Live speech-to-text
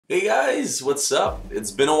Hey guys, what's up?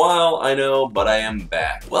 It's been a while, I know, but I am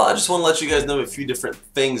back. Well, I just want to let you guys know a few different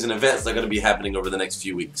things and events that are going to be happening over the next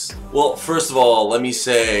few weeks. Well, first of all, let me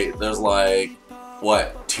say there's like,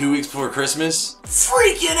 what, 2 weeks before Christmas?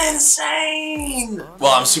 Freaking insane!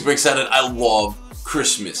 Well, I'm super excited. I love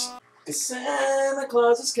Christmas. Santa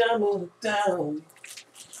Claus is coming to town.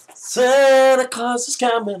 Santa Claus is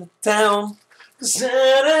coming to town.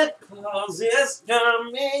 Santa Claus is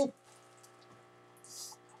coming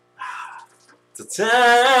to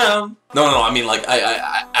town. No, I mean, like,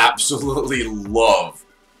 I absolutely love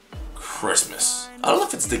Christmas. I don't know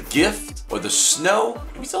if it's the gift or the snow.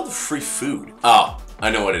 Maybe it's all the free food. Oh, I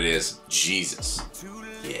know what it is. Jesus.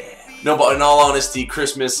 Yeah. No, but in all honesty,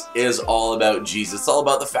 Christmas is all about Jesus. It's all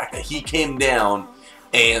about the fact that He came down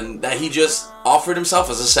and that He just offered Himself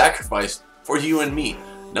as a sacrifice for you and me.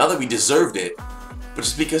 Not that we deserved it, but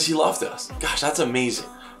just because He loved us. Gosh, that's amazing.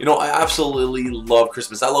 You know, I absolutely love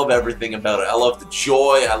Christmas. I love everything about it. I love the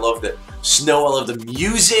joy. I love the snow. I love the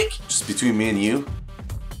music. Just between me and you,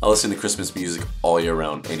 I listen to Christmas music all year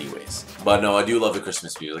round anyways. But no, I do love the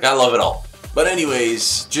Christmas music. I love it all. But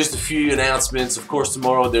anyways, just a few announcements. Of course,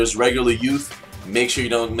 tomorrow there's regular youth. Make sure you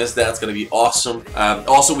don't miss that. It's going to be awesome.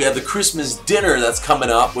 Also, we have the Christmas dinner that's coming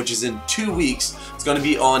up, which is in 2 weeks. It's going to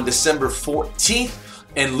be on December 14th.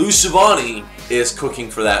 And Lou Savani is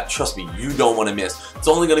cooking for that. Trust me, you don't want to miss. It's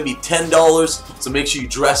only going to be $10, so make sure you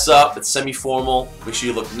dress up. It's semi-formal. Make sure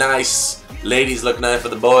you look nice. Ladies look nice for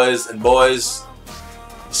the boys, and boys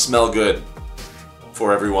smell good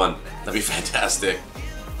for everyone. That'd be fantastic.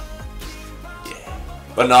 Yeah.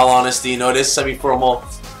 But in all honesty, you know, it is semi-formal,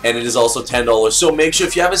 and it is also $10. So make sure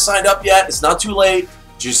if you haven't signed up yet, it's not too late.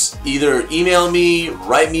 Just either email me,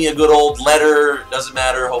 write me a good old letter. Doesn't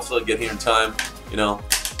matter. Hopefully I'll get here in time. You know,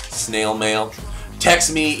 snail mail.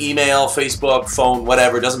 Text me, email, Facebook, phone,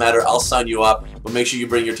 whatever. Doesn't matter. I'll sign you up. But make sure you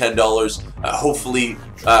bring your $10. Hopefully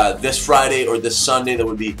this Friday or this Sunday. That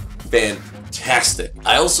would be fantastic.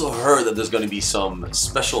 I also heard that there's going to be some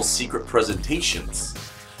special secret presentations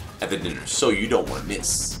at the dinner, so you don't want to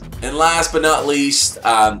miss. And last but not least,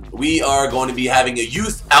 we are going to be having a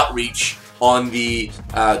youth outreach on the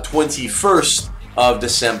 21st of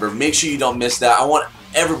December. Make sure you don't miss that. I want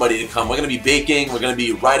everybody to come. We're going to be baking, we're going to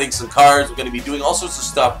be writing some cards, we're going to be doing all sorts of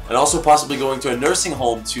stuff, and also possibly going to a nursing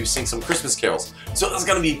home to sing some Christmas carols. So it's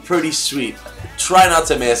going to be pretty sweet. Try not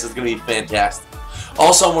to miss. It's going to be fantastic.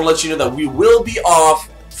 Also, I want to let you know that we will be off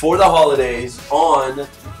for the holidays on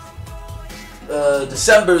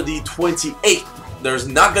December the 28th. There's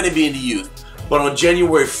not going to be any youth, but on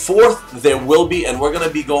January 4th there will be, and we're going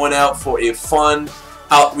to be going out for a fun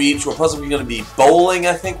outreach. We're possibly going to be bowling.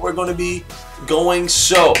 I think we're going to be going,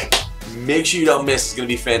 so make sure you don't miss. It's going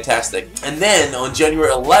to be fantastic. And then on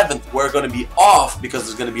January 11th we're going to be off because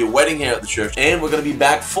there's going to be a wedding here at the church, and we're going to be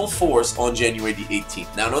back full force on January the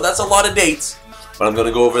 18th. Now I know that's a lot of dates, but I'm going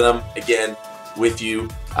to go over them again with you,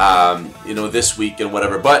 you know, this week and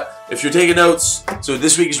whatever. But if you're taking notes, so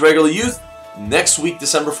this week is regular youth. Next week,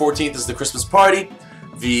 December 14th, is the Christmas party.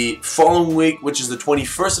 The following week, which is the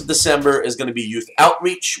 21st of December, is going to be youth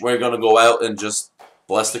outreach. We're going to go out and just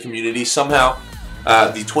bless the community somehow.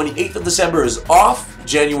 The 28th of December is off.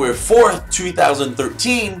 January 4th,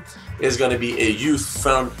 2013 is going to be a youth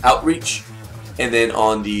found outreach. And then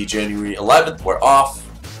on the January 11th, we're off.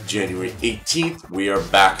 January 18th, we are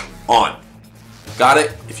back on. Got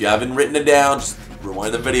it? If you haven't written it down, just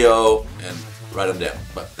rewind the video and write them down.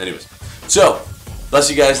 But anyways, so bless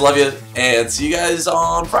you guys, love you, and see you guys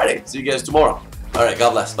on Friday. See you guys tomorrow. All right,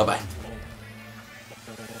 God bless. Bye-bye.